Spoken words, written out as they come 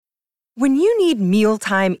When you need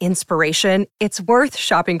mealtime inspiration, it's worth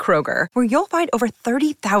shopping Kroger, where you'll find over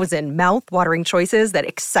 30,000 mouth-watering choices that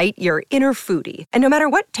excite your inner foodie. And no matter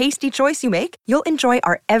what tasty choice you make, you'll enjoy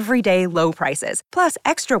our everyday low prices, plus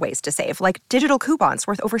extra ways to save, like digital coupons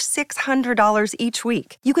worth over $600 each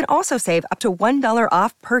week. You can also save up to $1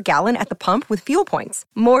 off per gallon at the pump with fuel points.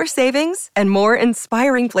 More savings and more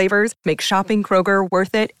inspiring flavors make shopping Kroger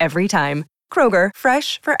worth it every time. Kroger,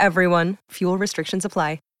 fresh for everyone. Fuel restrictions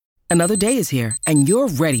apply. Another day is here, and you're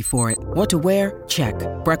ready for it. What to wear? Check.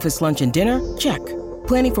 Breakfast, lunch, and dinner? Check.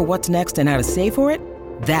 Planning for what's next and how to save for it?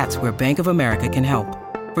 That's where Bank of America can help.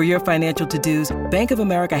 For your financial to-dos, Bank of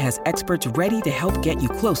America has experts ready to help get you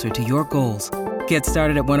closer to your goals. Get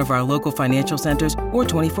started at one of our local financial centers or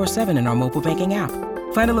 24/7 in our mobile banking app.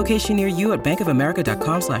 Find a location near you at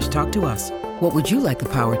bankofamerica.com/talktous. What would you like the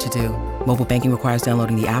power to do? Mobile banking requires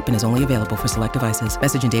downloading the app and is only available for select devices.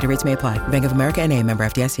 Message and data rates may apply. Bank of America N.A., member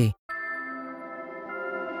FDIC.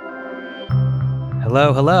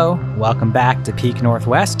 Hello, hello. Welcome back to Peak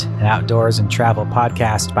Northwest, an outdoors and travel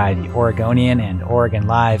podcast by the Oregonian and Oregon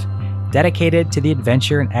Live, dedicated to the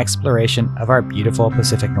adventure and exploration of our beautiful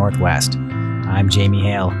Pacific Northwest. I'm Jamie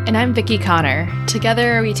Hale. And I'm Vicki Connor.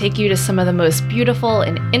 Together, we take you to some of the most beautiful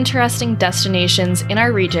and interesting destinations in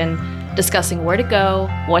our region, discussing where to go,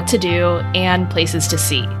 what to do, and places to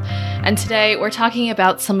see. And today, we're talking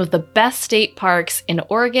about some of the best state parks in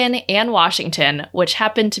Oregon and Washington, which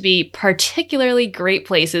happen to be particularly great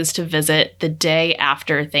places to visit the day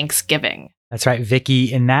after Thanksgiving. That's right,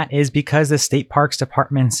 Vicki, and that is because the state parks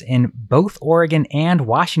departments in both Oregon and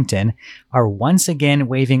Washington are once again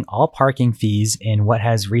waiving all parking fees in what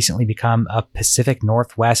has recently become a Pacific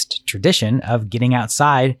Northwest tradition of getting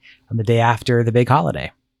outside on the day after the big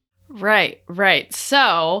holiday. Right.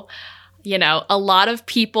 So, a lot of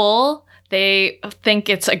people, they think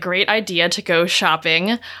it's a great idea to go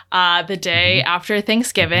shopping the day after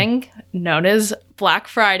Thanksgiving, known as Black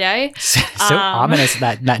Friday. So ominous,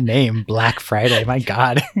 that name, Black Friday. My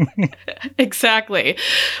God. Exactly.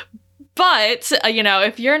 But,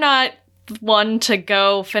 if you're not one to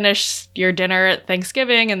go finish your dinner at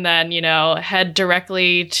Thanksgiving and then, head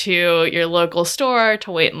directly to your local store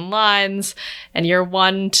to wait in lines, and you're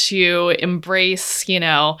one to embrace,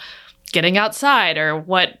 getting outside, or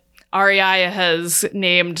what REI has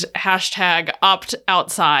named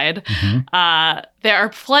 #OptOutside. There are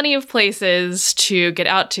plenty of places to get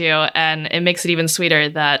out to, and it makes it even sweeter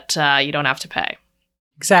that you don't have to pay.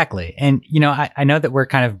 Exactly. And, I know that we're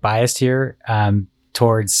kind of biased here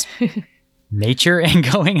towards nature and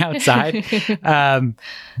going outside.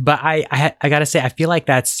 But I got to say, I feel like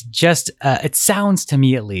that's just, it sounds to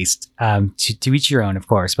me at least, to each your own, of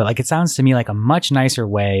course, but it sounds to me like a much nicer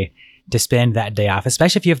way to spend that day off,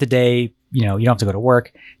 especially if you have the day, you don't have to go to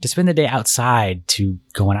work, to spend the day outside, to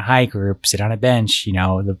go on a hike or sit on a bench.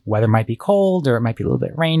 The weather might be cold or it might be a little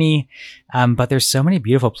bit rainy, but there's so many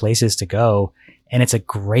beautiful places to go. And it's a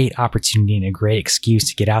great opportunity and a great excuse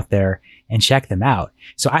to get out there and check them out.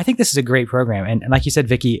 So I think this is a great program. And like you said,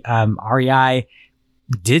 Vicki, REI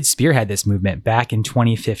did spearhead this movement back in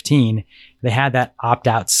 2015. They had that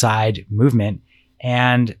opt-outside movement.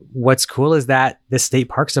 And what's cool is that the state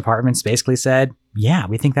parks departments basically said, yeah,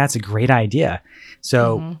 we think that's a great idea.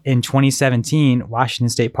 So in 2017, Washington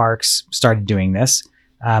State Parks started doing this.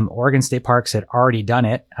 Oregon State Parks had already done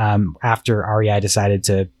it after REI decided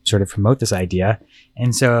to sort of promote this idea.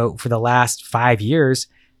 And so for the last 5 years,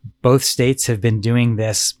 both states have been doing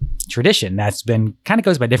this tradition that's been kind of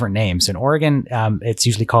goes by different names. In Oregon, it's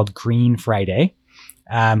usually called Green Friday,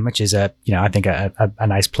 which is I think a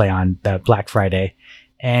nice play on the Black Friday.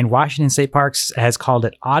 And Washington State Parks has called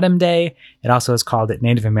it Autumn Day. It also has called it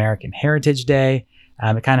Native American Heritage Day.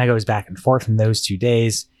 It kind of goes back and forth in those 2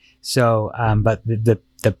 days. So, but the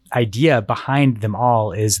idea behind them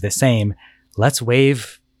all is the same. Let's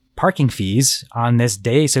waive parking fees on this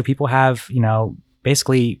day so people have,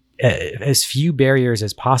 basically as few barriers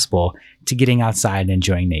as possible to getting outside and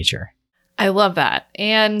enjoying nature. I love that.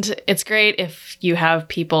 And it's great if you have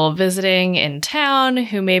people visiting in town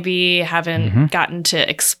who maybe haven't gotten to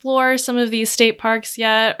explore some of these state parks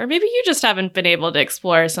yet, or maybe you just haven't been able to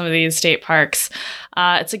explore some of these state parks.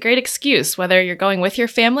 It's a great excuse, whether you're going with your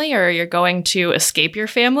family or you're going to escape your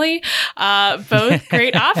family. Both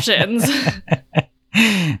great options.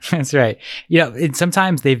 That's right. And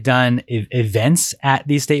sometimes they've done events at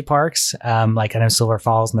these state parks. Like I know Silver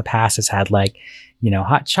Falls in the past has had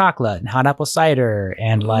hot chocolate and hot apple cider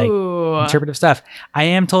and interpretive stuff. I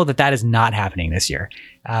am told that is not happening this year.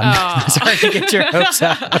 Sorry to get your hopes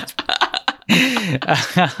up.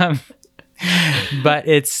 but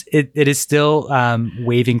it is still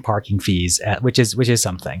waiving parking fees, which is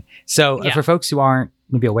something. So for folks who aren't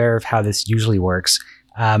maybe aware of how this usually works,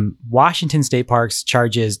 Washington State Parks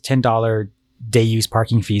charges $10 day use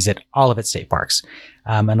parking fees at all of its state parks,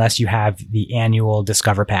 unless you have the annual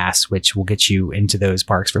Discover Pass, which will get you into those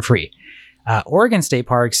parks for free. Oregon State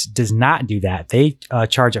Parks does not do that. They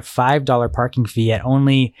charge a $5 parking fee at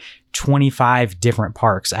only 25 different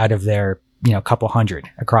parks out of their couple hundred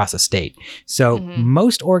across the state. So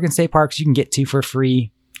most Oregon State Parks you can get to for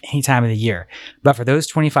free any time of the year. But for those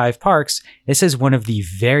 25 parks, this is one of the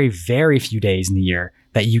very, very few days in the year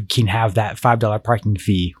that you can have that $5 parking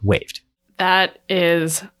fee waived. That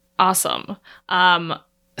is awesome.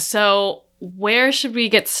 So where should we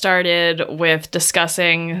get started with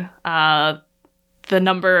discussing the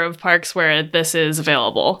number of parks where this is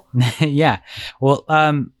available? Yeah. Well,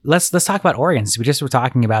 let's talk about Oregon. So we just were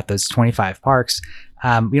talking about those 25 parks.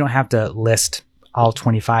 We don't have to list all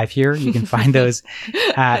 25 here. You can find those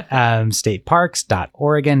at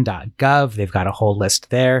stateparks.oregon.gov. They've got a whole list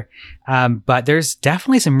there. But there's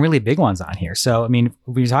definitely some really big ones on here. So, I mean,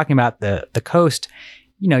 when you're talking about the coast,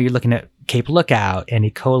 you're looking at Cape Lookout,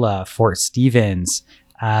 Anicola, Fort Stevens,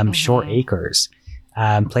 Shore Acres,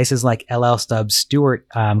 places like LL Stubbs Stewart,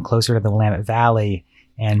 closer to the Willamette Valley,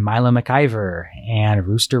 and Milo McIver and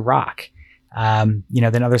Rooster Rock.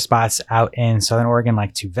 Then other spots out in Southern Oregon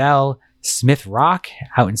like Tuvell, Smith Rock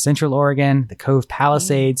out in Central Oregon, the Cove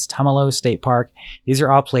Palisades, Tumalo State Park. These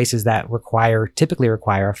are all places that typically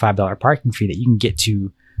require a $5 parking fee that you can get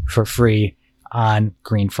to for free on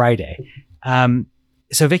Green Friday.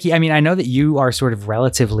 So Vicki, I mean, I know that you are sort of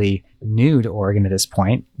relatively new to Oregon at this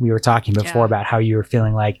point. We were talking before about how you were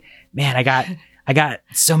feeling like, man, I got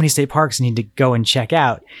so many state parks I need to go and check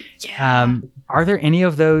out. Yeah. Are there any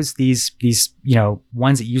of these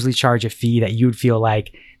ones that usually charge a fee that you would feel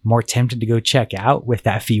like more tempted to go check out with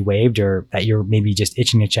that fee waived, or that you're maybe just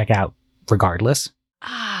itching to check out regardless?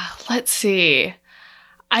 Let's see.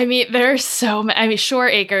 I mean, there's so many. I mean, Shore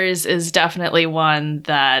Acres is definitely one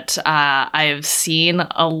that I've seen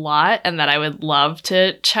a lot and that I would love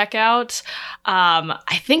to check out.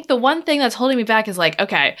 I think the one thing that's holding me back is like,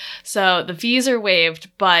 okay, so the fees are waived,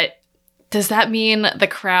 but does that mean the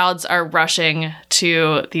crowds are rushing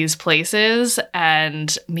to these places?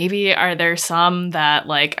 And maybe are there some that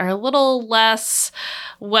like are a little less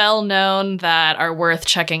well known that are worth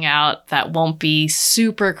checking out that won't be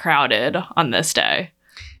super crowded on this day?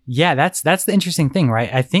 Yeah, that's the interesting thing,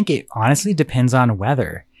 right? I think it honestly depends on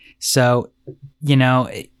weather. So,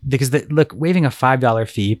 because waiving a $5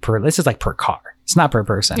 fee this is like per car. It's not per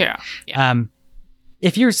person. Yeah.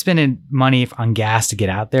 If you're spending money on gas to get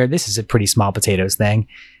out there, this is a pretty small potatoes thing.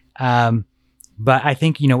 But I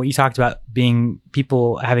think, what you talked about having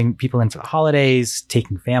people in for the holidays,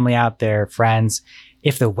 taking family out there, friends.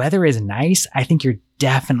 If the weather is nice, I think you're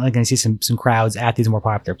definitely going to see some crowds at these more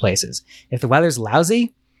popular places. If the weather's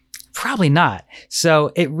lousy, probably not.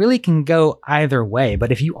 So it really can go either way.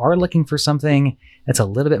 But if you are looking for something that's a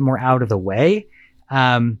little bit more out of the way,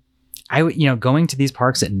 I would, going to these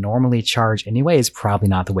parks that normally charge anyway is probably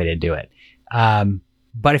not the way to do it.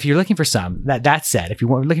 But if you're looking for that said, if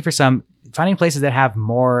you're looking for some, finding places that have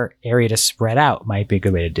more area to spread out might be a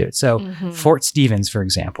good way to do it. So Fort Stevens, for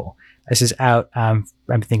example, this is out, I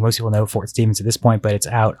think most people know Fort Stevens at this point, but it's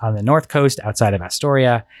out on the North Coast outside of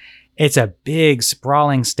Astoria. It's a big,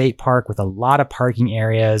 sprawling state park with a lot of parking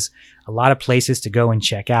areas, a lot of places to go and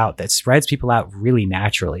check out that spreads people out really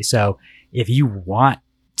naturally. So if you want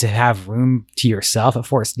to have room to yourself at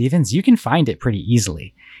Fort Stevens, you can find it pretty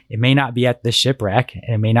easily. It may not be at the shipwreck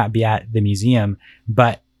and it may not be at the museum,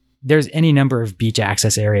 but there's any number of beach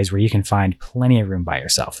access areas where you can find plenty of room by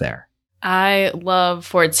yourself there. I love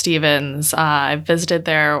Fort Stevens. I visited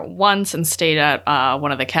there once and stayed at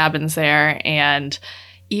one of the cabins there. And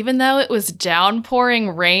even though it was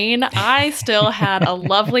downpouring rain, I still had a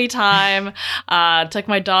lovely time. Took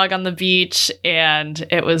my dog on the beach and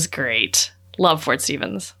it was great. Love Fort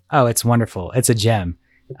Stevens. Oh, it's wonderful. It's a gem.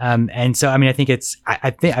 And so, I mean, I think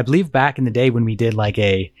I believe back in the day when we did like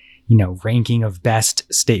a, ranking of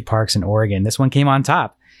best state parks in Oregon, this one came on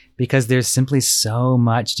top because there's simply so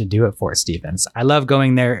much to do at Fort Stevens. I love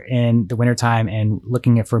going there in the wintertime and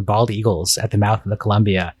looking for bald eagles at the mouth of the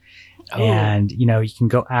Columbia. Oh. And, you can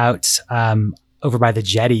go out over by the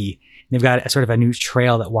jetty. They've got a sort of a new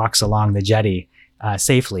trail that walks along the jetty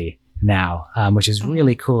safely now, which is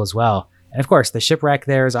really cool as well. And of course, the shipwreck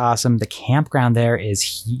there is awesome. The campground there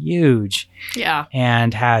is huge. Yeah.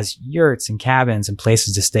 And has yurts and cabins and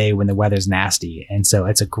places to stay when the weather's nasty. And so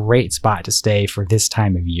it's a great spot to stay for this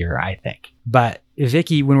time of year, I think. But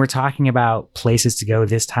Vicki, when we're talking about places to go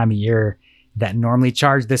this time of year, that normally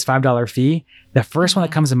charge this $5 fee, the first one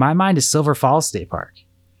that comes to my mind is Silver Falls State Park.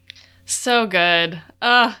 So good.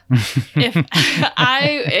 If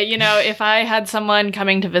if I had someone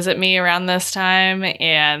coming to visit me around this time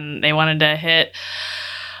and they wanted to hit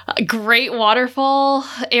a great waterfall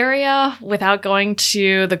area without going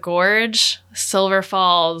to the gorge, Silver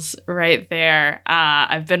Falls right there.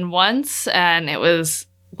 I've been once and it was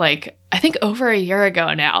like, I think over a year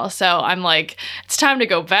ago now. So I'm like, it's time to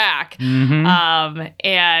go back.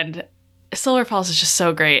 And Silver Falls is just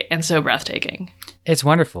so great and so breathtaking. It's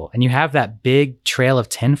wonderful. And you have that big trail of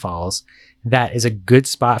Tin Falls that is a good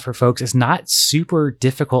spot for folks. It's not super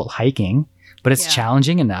difficult hiking, but it's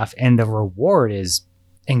challenging enough. And the reward is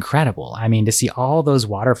incredible. I mean, to see all those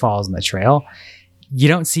waterfalls in the trail, you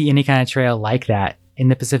don't see any kind of trail like that in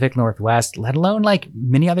the Pacific Northwest, let alone like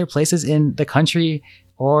many other places in the country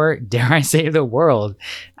or dare I say the world.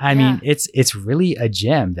 I mean, it's really a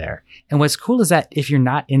gem there. And what's cool is that if you're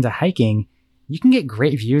not into hiking, you can get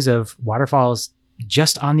great views of waterfalls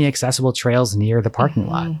just on the accessible trails near the parking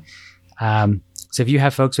lot. So if you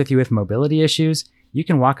have folks with you with mobility issues, you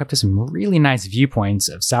can walk up to some really nice viewpoints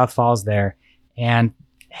of South Falls there and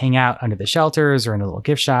hang out under the shelters or in a little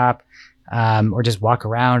gift shop, or just walk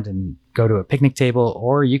around and go to a picnic table,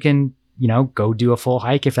 or you can, go do a full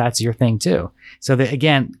hike if that's your thing too. So that,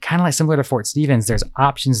 again, kind of like similar to Fort Stevens, there's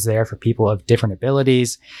options there for people of different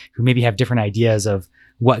abilities who maybe have different ideas of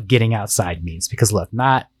what getting outside means. Because look,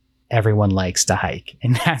 not everyone likes to hike,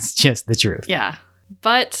 and that's just the truth. Yeah.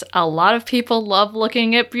 But a lot of people love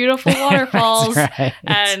looking at beautiful waterfalls. Right.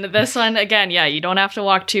 And this one, again, you don't have to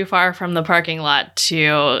walk too far from the parking lot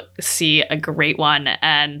to see a great one.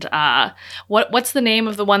 And what's the name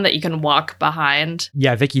of the one that you can walk behind?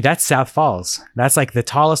 Yeah, Vicky, that's South Falls. That's like the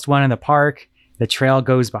tallest one in the park. The trail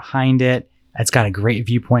goes behind it. It's got a great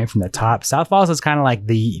viewpoint from the top. South Falls is kind of like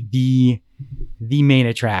the main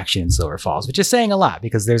attraction in Silver Falls, which is saying a lot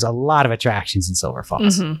because there's a lot of attractions in Silver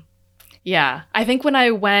Falls. Mm-hmm. Yeah, I think when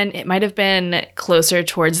I went, it might have been closer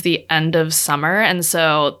towards the end of summer. And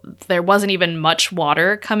so there wasn't even much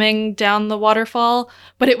water coming down the waterfall,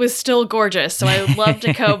 but it was still gorgeous. So I would love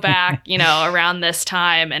to go back, around this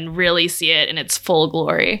time and really see it in its full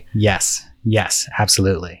glory. Yes,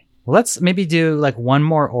 absolutely. Well, let's maybe do like one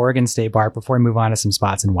more Oregon State Park before we move on to some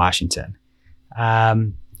spots in Washington.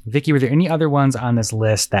 Vicky, were there any other ones on this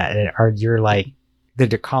list that you're like, that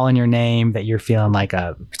they're calling your name, that you're feeling like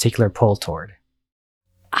a particular pull toward?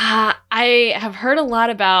 I have heard a lot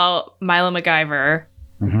about Milo MacIver.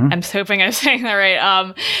 Mm-hmm. I'm hoping I'm saying that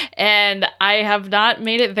right. And I have not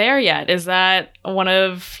made it there yet. Is that one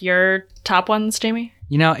of your top ones, Jamie?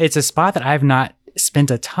 It's a spot that I've not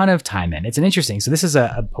spent a ton of time in. It's an interesting. So this is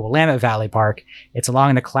a Willamette Valley Park. It's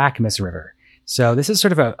along the Clackamas River. So this is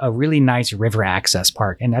sort of a really nice river access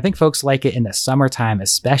park. And I think folks like it in the summertime,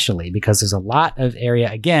 especially because there's a lot of area,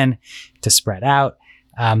 again, to spread out.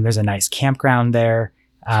 There's a nice campground there.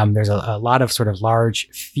 There's a lot of sort of large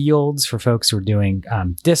fields for folks who are doing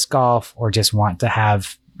disc golf or just want to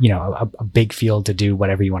have, a big field to do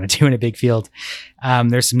whatever you want to do in a big field.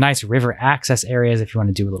 There's some nice river access areas if you want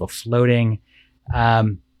to do a little floating.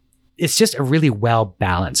 It's just a really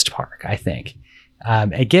well-balanced park, I think.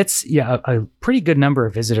 It gets a pretty good number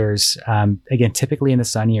of visitors, again, typically in the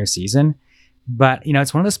sunnier season. But,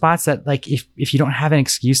 it's one of the spots that, like, if you don't have an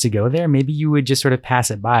excuse to go there, maybe you would just sort of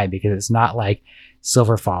pass it by because it's not like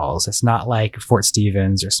Silver Falls. It's not like Fort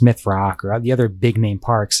Stevens or Smith Rock or the other big name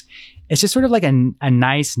parks. It's just sort of like a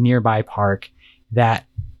nice nearby park that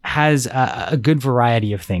has a good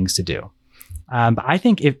variety of things to do. But I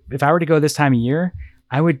think if I were to go this time of year,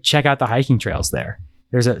 I would check out the hiking trails there.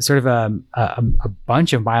 There's a sort of a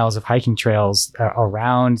bunch of miles of hiking trails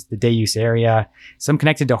around the Deus area, some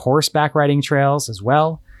connected to horseback riding trails as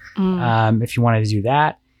well, if you wanted to do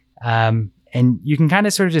that. And you can kind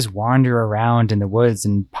of sort of just wander around in the woods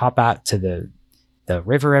and pop out to the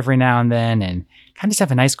river every now and then and kind of just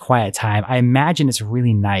have a nice quiet time. I imagine it's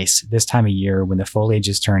really nice this time of year when the foliage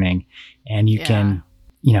is turning and you can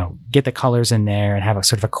get the colors in there and have a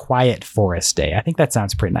sort of a quiet forest day. I think that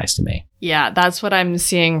sounds pretty nice to me. Yeah, that's what I'm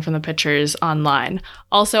seeing from the pictures online.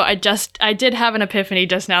 Also, I did have an epiphany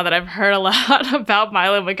just now that I've heard a lot about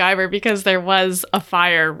Milo MacIver because there was a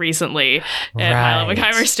fire recently at Milo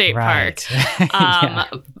MacIver State Park.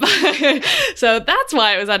 So that's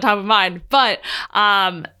why it was on top of mind. But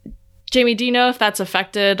Jamie, do you know if that's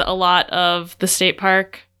affected a lot of the state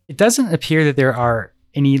park? It doesn't appear that there are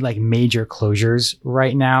any like major closures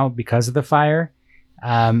right now because of the fire.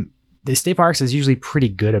 The state parks is usually pretty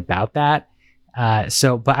good about that.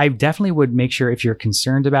 But I definitely would make sure if you're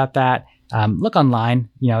concerned about that, look online,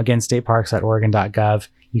 again, stateparks.oregon.gov.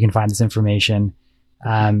 You can find this information.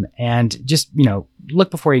 And just,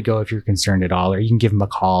 look before you go if you're concerned at all, or you can give them a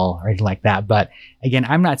call or anything like that. But again,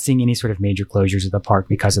 I'm not seeing any sort of major closures of the park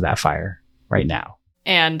because of that fire right now.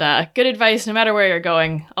 And good advice, no matter where you're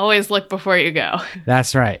going, always look before you go.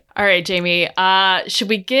 That's right. All right, Jamie, should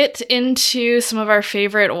we get into some of our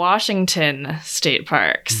favorite Washington state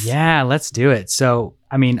parks? Yeah, let's do it. So,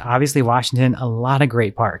 obviously Washington, a lot of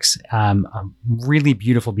great parks, really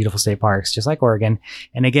beautiful, beautiful state parks, just like Oregon.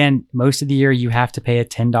 And again, most of the year you have to pay a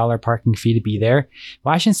 $10 parking fee to be there.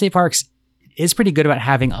 Washington State Parks is pretty good about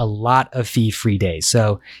having a lot of fee-free days.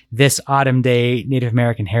 So this Autumn Day, Native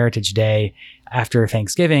American Heritage Day after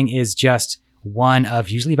Thanksgiving is just one of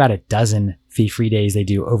usually about a dozen fee-free days they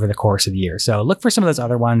do over the course of the year. So look for some of those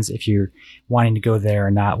other ones if you're wanting to go there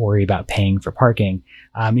and not worry about paying for parking.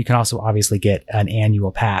 You can also obviously get an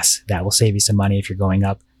annual pass that will save you some money if you're going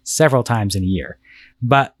up several times in a year.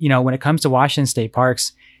 But, when it comes to Washington State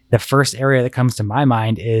Parks, the first area that comes to my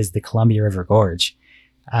mind is the Columbia River Gorge.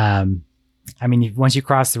 Once you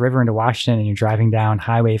cross the river into Washington and you're driving down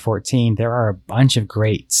Highway 14, there are a bunch of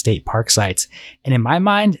great state park sites. And in my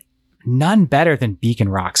mind, none better than Beacon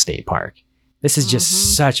Rock State Park. This is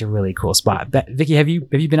just such a really cool spot. Vicky, have you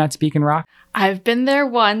been out to Beacon Rock? I've been there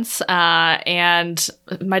once, and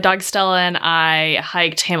my dog Stella and I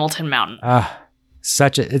hiked Hamilton Mountain.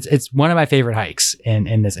 It's one of my favorite hikes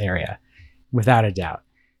in this area, without a doubt.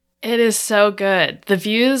 It is so good. The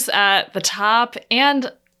views at the top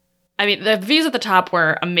the views at the top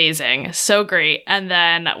were amazing. So great. And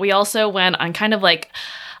then we also went on kind of like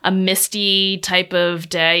a misty type of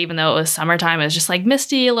day, even though it was summertime. It was just like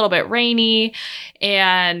misty, a little bit rainy.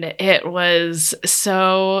 And it was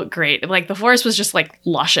so great. Like the forest was just like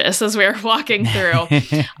luscious as we were walking through.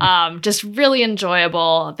 Just really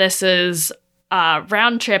enjoyable. This is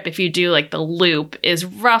round trip, if you do like the loop, is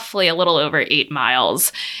roughly a little over 8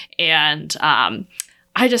 miles. And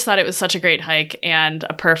I just thought it was such a great hike and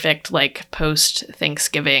a perfect like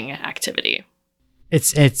post-Thanksgiving activity.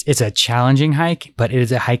 It's a challenging hike, but it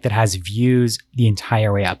is a hike that has views the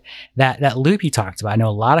entire way up. That loop you talked about, I know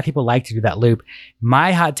a lot of people like to do that loop.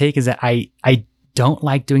 My hot take is that I don't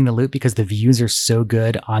like doing the loop because the views are so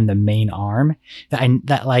good on the main arm that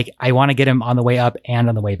I want to get them on the way up and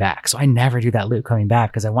on the way back. So I never do that loop coming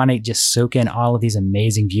back because I want to just soak in all of these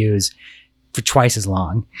amazing views for twice as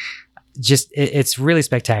long. It's really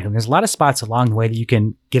spectacular. There's a lot of spots along the way that you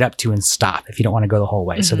can get up to and stop if you don't want to go the whole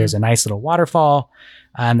way. So there's a nice little waterfall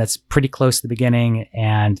that's pretty close to the beginning.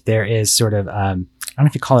 And there is sort of, I don't know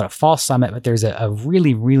if you call it a false summit, but there's a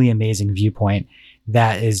really, really amazing viewpoint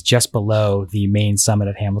that is just below the main summit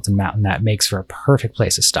of Hamilton Mountain that makes for a perfect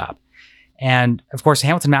place to stop. And of course,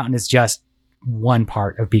 Hamilton Mountain is just one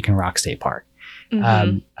part of Beacon Rock State Park.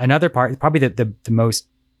 Another part, probably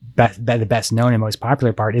the best known and most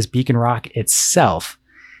popular part, is Beacon Rock itself.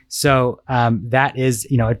 So that is,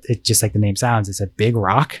 it's just like the name sounds, it's a big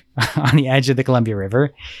rock on the edge of the Columbia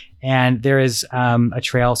River. And there is a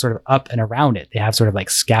trail sort of up and around it. They have sort of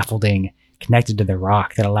like scaffolding connected to the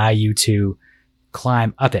rock that allow you to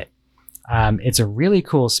climb up it. It's a really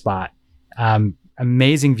cool spot.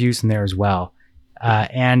 Amazing views from there as well.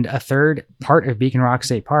 And a third part of Beacon Rock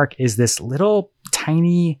State Park is this little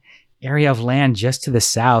tiny area of land just to the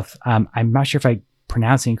south. I'm not sure if I'm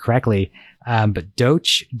pronouncing it correctly, but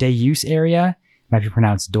Deutsch Deus area, might be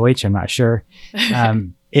pronounced Deutsch, I'm not sure.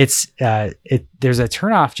 There's a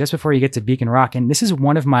turnoff just before you get to Beacon Rock, and this is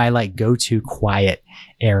one of my like go-to quiet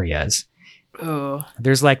areas. Oh.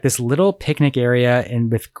 There's like this little picnic area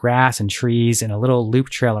with grass and trees and a little loop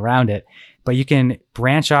trail around it, but you can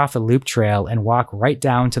branch off the loop trail and walk right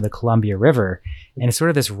down to the Columbia River. And it's sort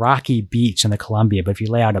of this rocky beach on the Columbia, but if you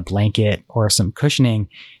lay out a blanket or some cushioning,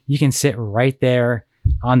 you can sit right there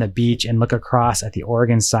on the beach and look across at the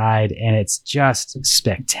Oregon side, and it's just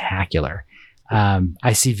spectacular.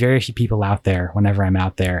 I see very few people out there whenever I'm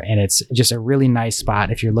out there, and it's just a really nice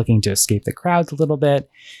spot if you're looking to escape the crowds a little bit.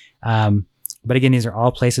 But again, these are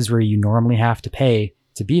all places where you normally have to pay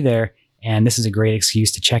to be there, and this is a great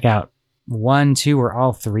excuse to check out 1, 2, or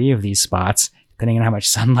all 3 of these spots, depending on how much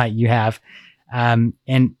sunlight you have,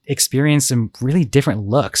 and experience some really different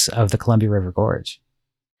looks of the Columbia River Gorge.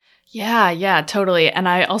 Yeah, totally. And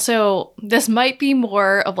I also, this might be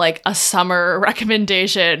more of like a summer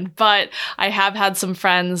recommendation, but I have had some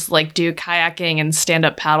friends like do kayaking and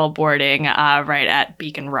stand-up paddleboarding right at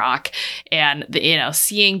Beacon Rock. And,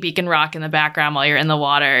 seeing Beacon Rock in the background while you're in the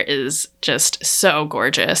water is just so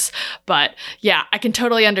gorgeous. But yeah, I can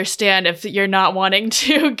totally understand if you're not wanting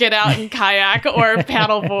to get out and kayak or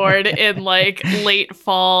paddleboard in like late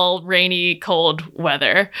fall, rainy, cold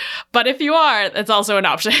weather. But if you are, that's also an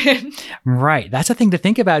option. Right. That's the thing to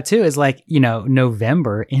think about too, is like,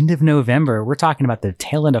 November, end of November, we're talking about the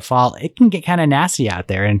tail end of fall. It can get kind of nasty out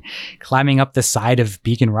there, and climbing up the side of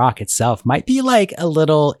Beacon Rock itself might be like a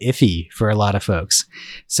little iffy for a lot of folks.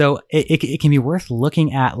 So it can be worth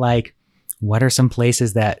looking at, like, what are some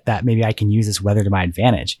places that maybe I can use this weather to my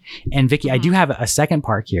advantage? And Vicky, I do have a second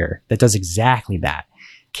park here that does exactly that.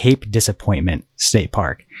 Cape Disappointment State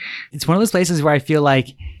Park. It's one of those places where I feel like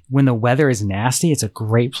when the weather is nasty, it's a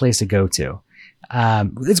great place to go to.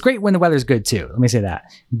 It's great when the weather's good too. Let me say that.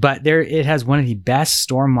 But it has one of the best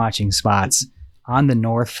storm watching spots on the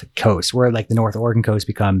North Coast, where like the North Oregon coast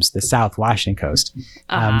becomes the South Washington coast.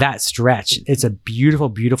 That stretch, it's a beautiful,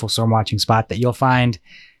 beautiful storm watching spot that you'll find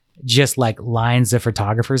just like lines of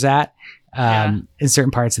photographers at in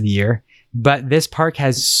certain parts of the year. But this park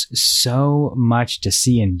has so much to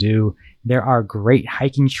see and do. There are great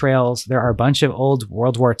hiking trails. There are a bunch of old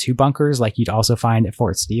World War II bunkers like you'd also find at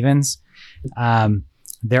Fort Stevens.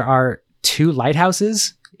 There are 2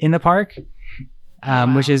 lighthouses in the park,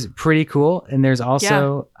 which is pretty cool. And there's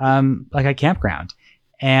also like a campground.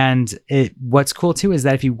 And what's cool too is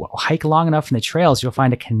that if you hike long enough in the trails, you'll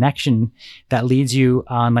find a connection that leads you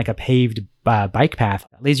on like a paved bike path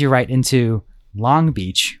that leads you right into Long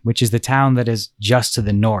Beach, which is the town that is just to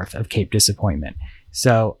the north of Cape Disappointment.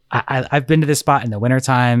 So I've been to this spot in the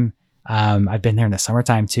wintertime. I've been there in the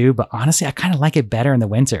summertime too, but honestly, I kind of like it better in the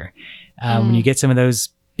winter when you get some of those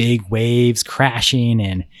big waves crashing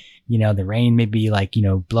and, the rain may be like,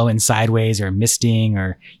 blowing sideways or misting,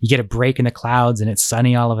 or you get a break in the clouds and it's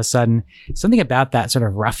sunny all of a sudden. Something about that sort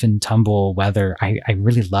of rough and tumble weather I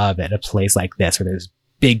really love at a place like this, where there's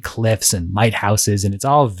big cliffs and lighthouses and it's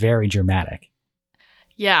all very dramatic.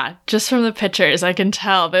 Yeah, just from the pictures, I can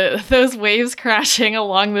tell that those waves crashing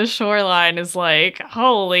along the shoreline is like,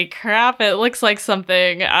 holy crap, it looks like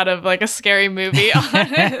something out of like a scary movie,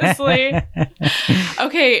 honestly.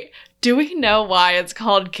 Okay, do we know why it's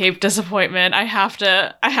called Cape Disappointment? I have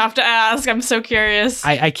to ask. I'm so curious.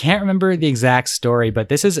 I can't remember the exact story, but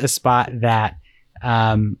this is a spot that,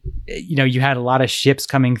 you had a lot of ships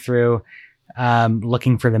coming through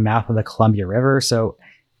looking for the mouth of the Columbia River. So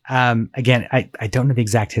again, I don't know the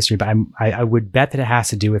exact history, but I would bet that it has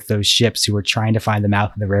to do with those ships who were trying to find the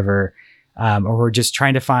mouth of the river, or were just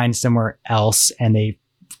trying to find somewhere else, and they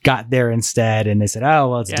got there instead, and they said, "Oh,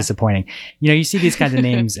 well, it's disappointing." You see these kinds of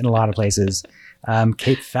names in a lot of places,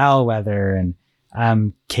 Cape Foulweather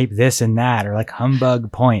and Cape this and that, or like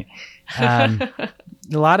Humbug Point. A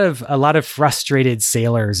lot of frustrated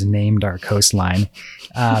sailors named our coastline,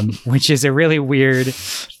 which is a really weird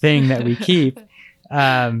thing that we keep.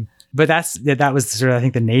 But that was sort of, I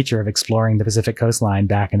think, the nature of exploring the Pacific coastline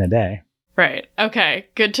back in the day. Right. Okay.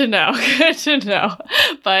 Good to know. Good to know.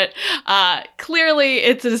 But clearly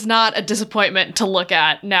it is not a disappointment to look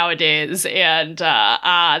at nowadays. And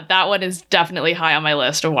that one is definitely high on my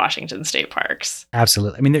list of Washington state parks.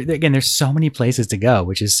 Absolutely. I mean, there's so many places to go,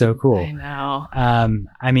 which is so cool. I know.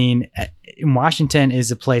 In Washington is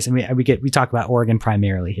a place, and we talk about Oregon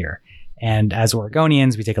primarily here. And as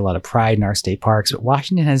Oregonians, we take a lot of pride in our state parks, but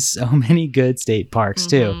Washington has so many good state parks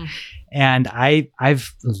too. And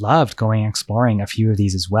I've loved going and exploring a few of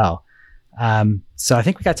these as well. So I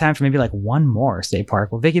think we got time for maybe like one more state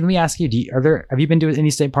park. Well, Vicky, let me ask you, have you been to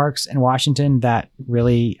any state parks in Washington that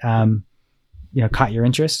really, caught your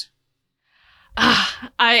interest?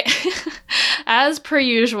 As per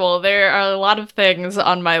usual, there are a lot of things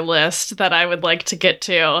on my list that I would like to get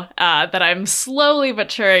to, that I'm slowly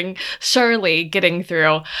but surely getting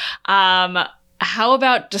through. How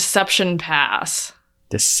about Deception Pass?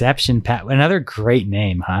 Deception Pass, another great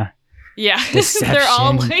name, huh? Yeah, Deception they're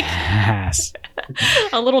all like Pass.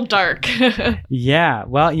 a little dark. Yeah,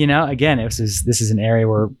 well, again, this is an area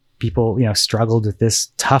where people, struggled with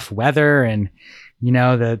this tough weather and,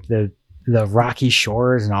 the rocky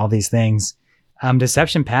shores and all these things.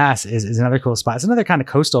 Deception Pass is another cool spot. It's another kind of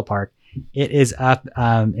coastal park. It is up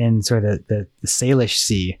in sort of the Salish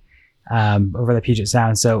Sea over the Puget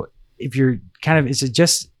Sound. So if you're it's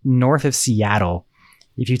just north of Seattle.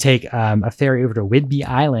 If you take a ferry over to Whidbey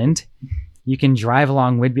Island, you can drive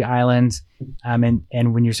along Whidbey Island,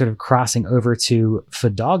 and when you're sort of crossing over to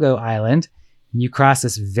Fidalgo Island, you cross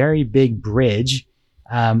this very big bridge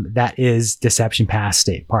that is Deception Pass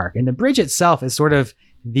State Park. And the bridge itself is sort of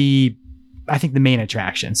I think the main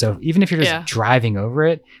attraction. So even if you're just driving over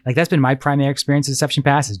it, like that's been my primary experience of Deception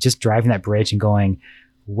Pass, is just driving that bridge and going,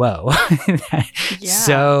 whoa,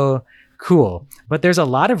 so cool. But there's a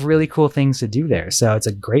lot of really cool things to do there. So it's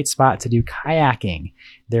a great spot to do kayaking.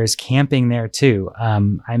 There's camping there too.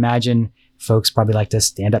 I imagine folks probably like to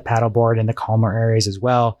stand up paddleboard in the calmer areas as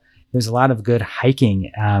well. There's a lot of good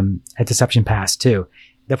hiking at Deception Pass too.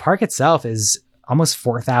 The park itself is almost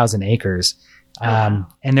 4,000 acres. And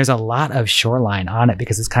there's a lot of shoreline on it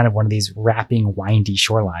because it's kind of one of these wrapping, windy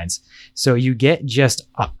shorelines. So you get just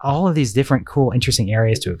all of these different cool, interesting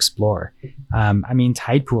areas to explore. I mean,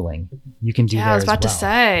 tide pooling, you can do there as well. I was about to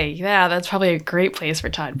say, that's probably a great place for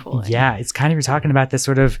tide pooling. Yeah, it's kind of, you're talking about this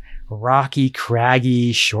sort of rocky,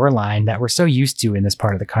 craggy shoreline that we're so used to in this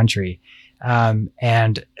part of the country.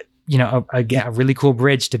 And, you know, again, a really cool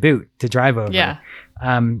bridge to boot, to drive over. Yeah.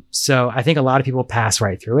 So I think a lot of people pass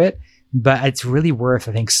right through it. But it's really worth,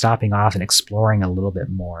 I think, stopping off and exploring a little bit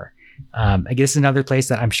more. I guess another place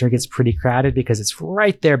that I'm sure gets pretty crowded because it's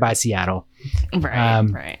right there by Seattle.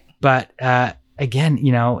 Right. But again,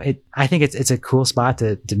 you know, I think it's a cool spot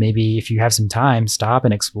to maybe, if you have some time, stop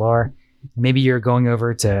and explore. Maybe you're going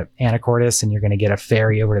over to Anacortes and you're going to get a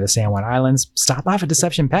ferry over to the San Juan Islands. Stop off at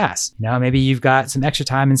Deception Pass. You know, maybe you've got some extra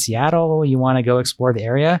time in Seattle. You want to go explore the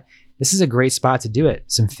area. This is a great spot to do it.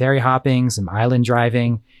 Some ferry hopping, some island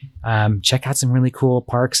driving. Check out some really cool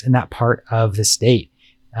parks in that part of the state.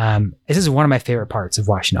 This is one of my favorite parts of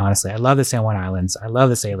Washington, honestly. I love the San Juan Islands. I love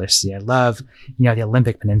the Salish Sea. I love, you know, the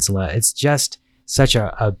Olympic Peninsula. It's just such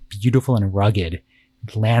a beautiful and rugged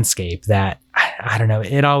landscape that, I don't know,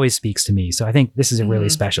 it always speaks to me. So I think this is a really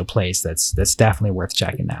special place that's definitely worth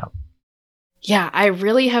checking out. Yeah, I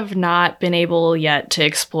really have not been able yet to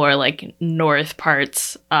explore like north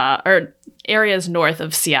parts or areas north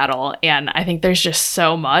of Seattle. And I think there's just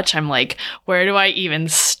so much. I'm like, where do I even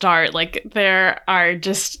start? Like there are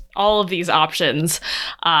just all of these options.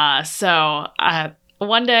 So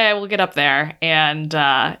one day I will get up there and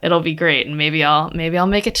it'll be great. And maybe I'll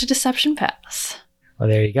make it to Deception Pass. Well,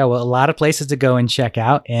 there you go. Well, a lot of places to go and check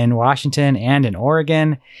out in Washington and in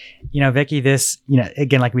Oregon. You know, Vicki, this, you know,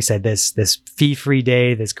 again, like we said, this fee-free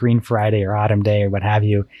day, this Green Friday or Autumn Day or what have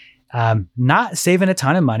you, not saving a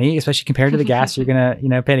ton of money, especially compared to the gas you're going to, you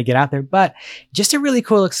know, pay to get out there, but just a really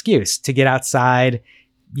cool excuse to get outside,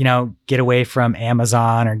 you know, get away from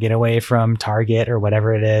Amazon or get away from Target or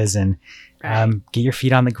whatever it is. And get your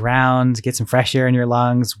feet on the ground, get some fresh air in your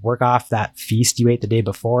lungs, work off that feast you ate the day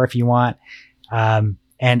before if you want.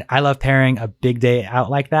 And I love pairing a big day out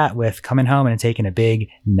like that with coming home and taking a big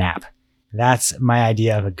nap. That's my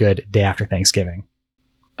idea of a good day after Thanksgiving.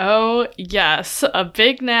 Oh, yes. A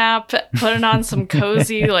big nap, putting on some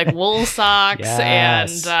cozy like wool socks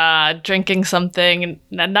and drinking something,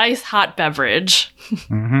 a nice hot beverage.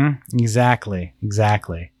 Exactly.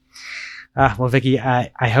 Well, Vicki,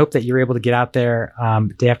 I hope that you're able to get out there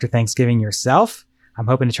day after Thanksgiving yourself. I'm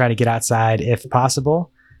hoping to try to get outside if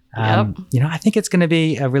possible. You know, I think it's going to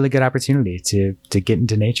be a really good opportunity to get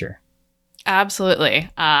into nature. Absolutely.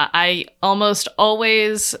 I almost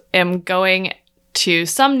always am going to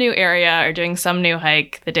some new area or doing some new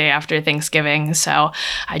hike the day after Thanksgiving. So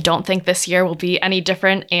I don't think this year will be any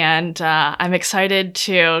different. And I'm excited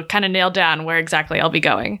to kind of nail down where exactly I'll be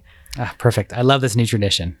going. Perfect. I love this new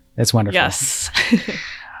tradition. It's wonderful. Yes.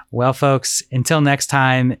 Well, folks, until next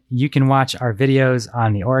time, you can watch our videos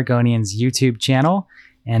on the Oregonians YouTube channel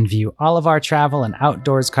and view all of our travel and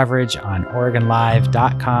outdoors coverage on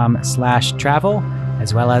OregonLive.com/travel,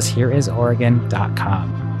 as well as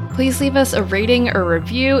HereIsOregon.com. Please leave us a rating or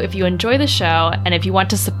review if you enjoy the show, and if you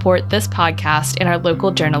want to support this podcast and our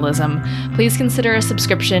local journalism, please consider a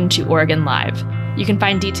subscription to Oregon Live. You can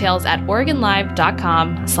find details at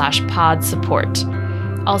OregonLive.com/pod support.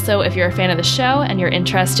 Also, if you're a fan of the show and you're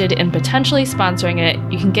interested in potentially sponsoring it,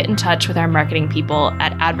 you can get in touch with our marketing people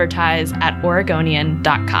at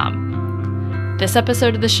advertise@oregonian.com. This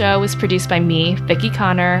episode of the show was produced by me, Vicki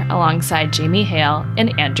Connor, alongside Jamie Hale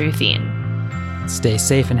and Andrew Thien. Stay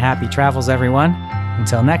safe and happy travels, everyone.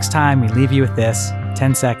 Until next time, we leave you with this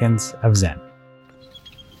 10 seconds of Zen.